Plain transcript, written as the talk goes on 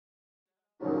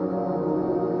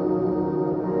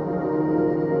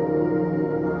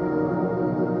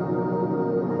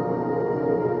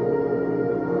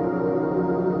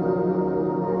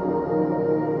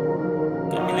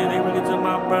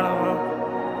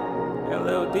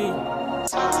LLD.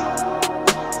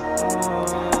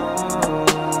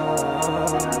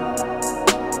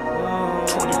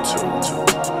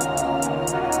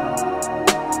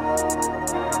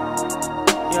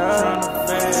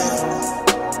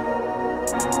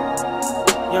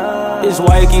 This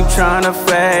why you keep tryna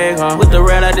fake, huh? With the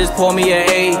red, I just pour me an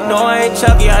 8. No, I ain't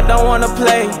Chucky, I don't wanna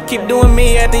play. Keep doing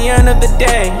me at the end of the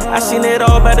day. I seen it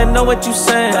all, better know what you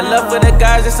saying. Got love for the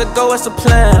guys, it's a go, it's a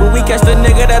plan. But we catch the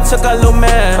nigga that took our little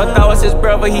man. I thought was his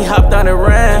brother, he hopped on and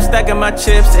ran. Stacking my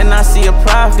chips and I see a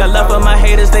profit. Got love for my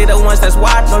haters, they the ones that's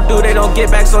watch. No dude, they don't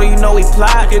get back, so you know we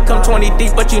plot. Could come 20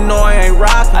 deep, but you know I ain't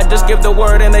rock. I just give the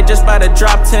word and they just bout to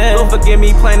drop 10. Don't forgive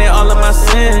me planning all of my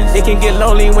sins. It can get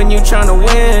lonely when you tryna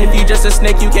win. If you just a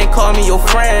snake, you can't call me your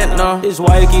friend, no. This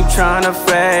why you keep tryna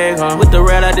fake, huh? With the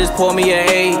red, I just pour me an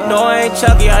 8. No, I ain't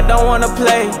Chucky, I don't wanna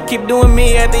play. Keep doing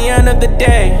me at the end of the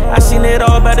day. I seen it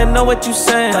all, better know what you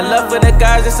saying. Got love for the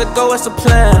guys, it's a go, it's a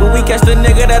plan. But we catch the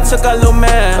nigga that took our little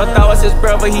man. I thought was his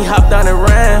brother, he hopped on and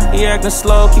ran. He acting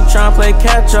slow, keep tryna play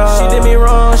catch up. She did me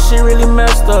wrong, she really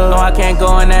messed up. No, I can't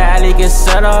go in that alley, get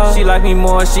set up. She like me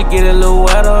more, she get a little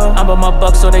wetter. I'm about my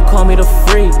buck, so they call me the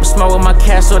freak. I'm smart with my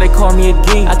cash, so they call me a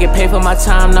geek. I get paid for my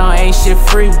time, now ain't shit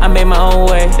free. I made my own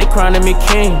way, they crowning me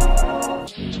king.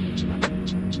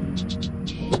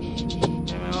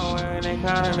 They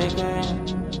crowning me king.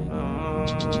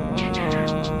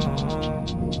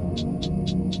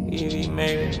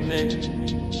 EVMADEIT, nigga.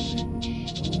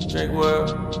 Drake World.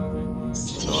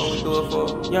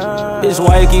 This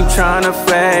why you keep tryna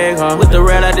fake, huh? With the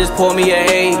red, I just pour me an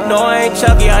 8. No, I ain't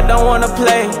Chucky, I don't wanna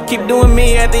play. Keep doing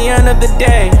me at the end of the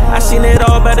day. I seen it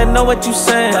all, better know what you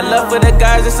saying. Got love for the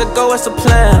guys, it's a go, it's a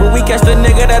plan. But we catch the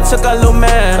nigga that took our little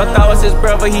man. I thought was his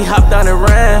brother, he hopped on and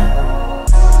ran.